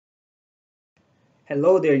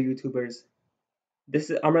Hello there, YouTubers.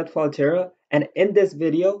 This is Amrit Faltera, and in this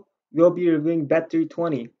video, we'll be reviewing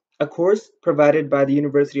BET320, a course provided by the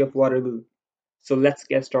University of Waterloo. So let's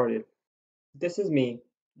get started. This is me,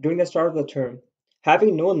 during the start of the term,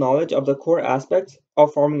 having no knowledge of the core aspects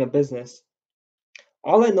of forming a business.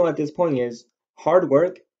 All I know at this point is hard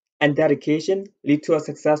work and dedication lead to a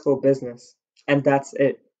successful business, and that's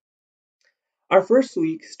it. Our first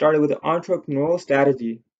week started with an entrepreneurial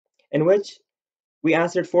strategy, in which we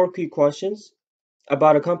answered four key questions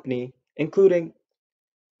about a company, including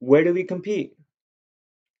where do we compete,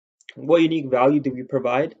 what unique value do we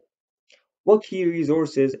provide, what key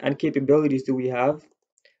resources and capabilities do we have,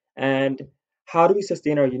 and how do we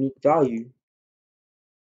sustain our unique value.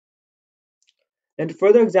 And to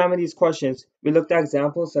further examine these questions, we looked at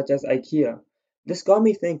examples such as IKEA. This got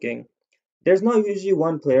me thinking, there's not usually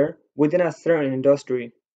one player within a certain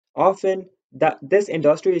industry. Often, that this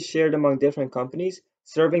industry is shared among different companies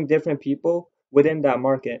serving different people within that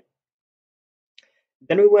market.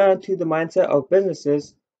 Then we went on to the mindset of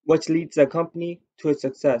businesses, which leads a company to its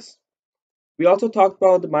success. We also talked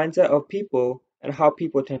about the mindset of people and how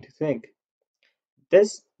people tend to think.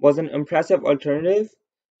 This was an impressive alternative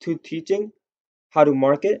to teaching how to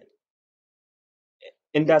market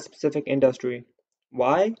in that specific industry.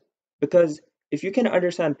 Why? Because if you can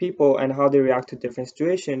understand people and how they react to different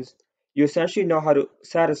situations, you essentially know how to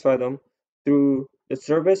satisfy them through the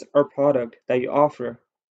service or product that you offer.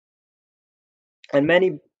 And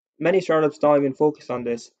many startups don't even focus on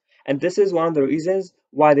this. And this is one of the reasons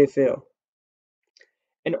why they fail.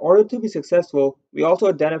 In order to be successful, we also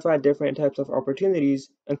identify different types of opportunities,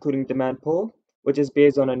 including demand pull, which is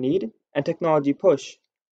based on a need, and technology push,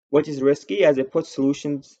 which is risky as it puts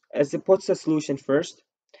the solution first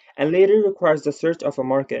and later requires the search of a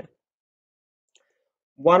market.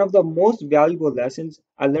 One of the most valuable lessons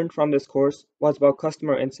I learned from this course was about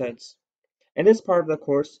customer insights. In this part of the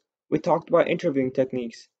course, we talked about interviewing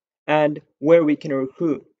techniques and where we can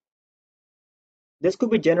recruit. This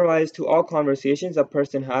could be generalized to all conversations a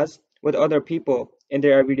person has with other people in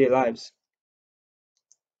their everyday lives,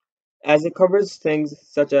 as it covers things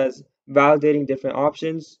such as validating different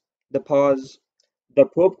options, the pause, the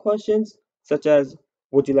probe questions, such as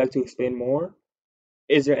would you like to explain more?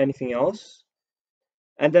 Is there anything else?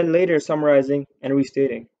 And then later summarizing and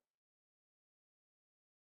restating.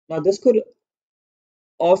 Now this could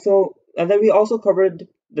also, and then we also covered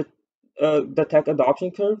the tech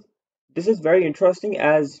adoption curve. This is very interesting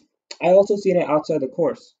as I also seen it outside the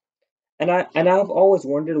course. And I've always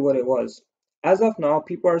wondered what it was. As of now,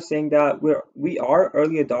 people are saying that we are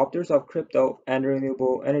early adopters of crypto and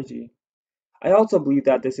renewable energy. I also believe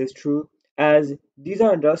that this is true, as these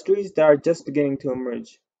are industries that are just beginning to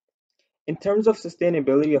emerge. In terms of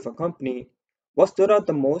sustainability of a company, what stood out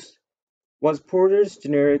the most was Porter's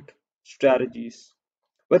generic strategies,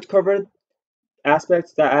 which covered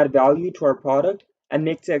aspects that add value to our product and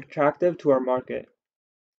makes it attractive to our market.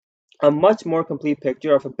 A much more complete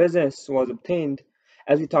picture of a business was obtained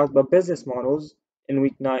as we talked about business models in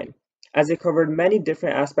week 9, as it covered many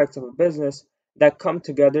different aspects of a business that come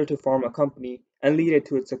together to form a company and lead it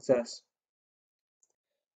to its success.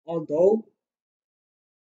 Although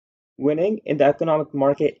winning in the economic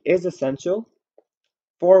market is essential,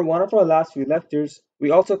 for one of our last few lectures, we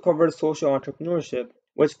also covered social entrepreneurship,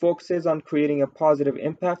 which focuses on creating a positive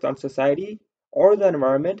impact on society or the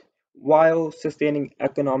environment while sustaining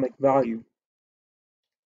economic value.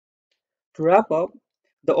 To wrap up,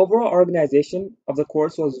 the overall organization of the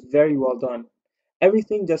course was very well done.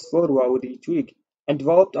 Everything just flowed well with each week and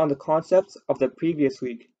developed on the concepts of the previous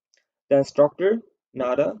week. The instructor,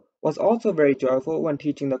 Nada, was also very joyful when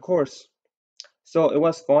teaching the course, so it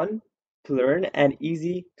was fun to learn and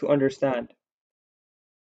easy to understand.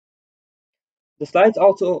 The slides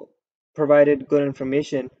also provided good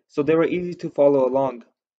information, so they were easy to follow along,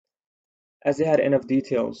 as they had enough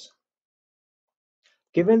details.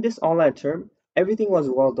 Given this online term, everything was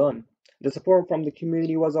well done. The support from the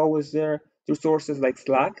community was always there through sources like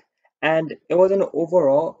Slack, and it was an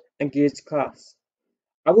overall engaged class.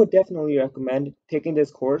 I would definitely recommend taking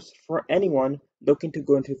this course for anyone looking to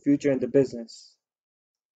go into future in the business.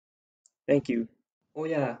 Thank you. Oh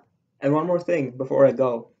yeah, and one more thing before I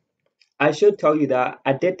go. I should tell you that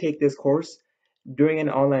I did take this course during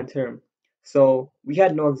an online term, so we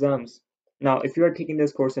had no exams. Now, if you are taking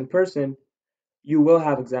this course in person, you will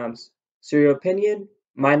have exams, so your opinion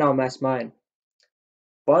might not match mine.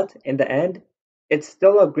 But in the end, it's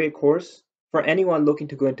still a great course for anyone looking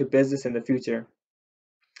to go into business in the future.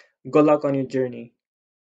 Good luck on your journey.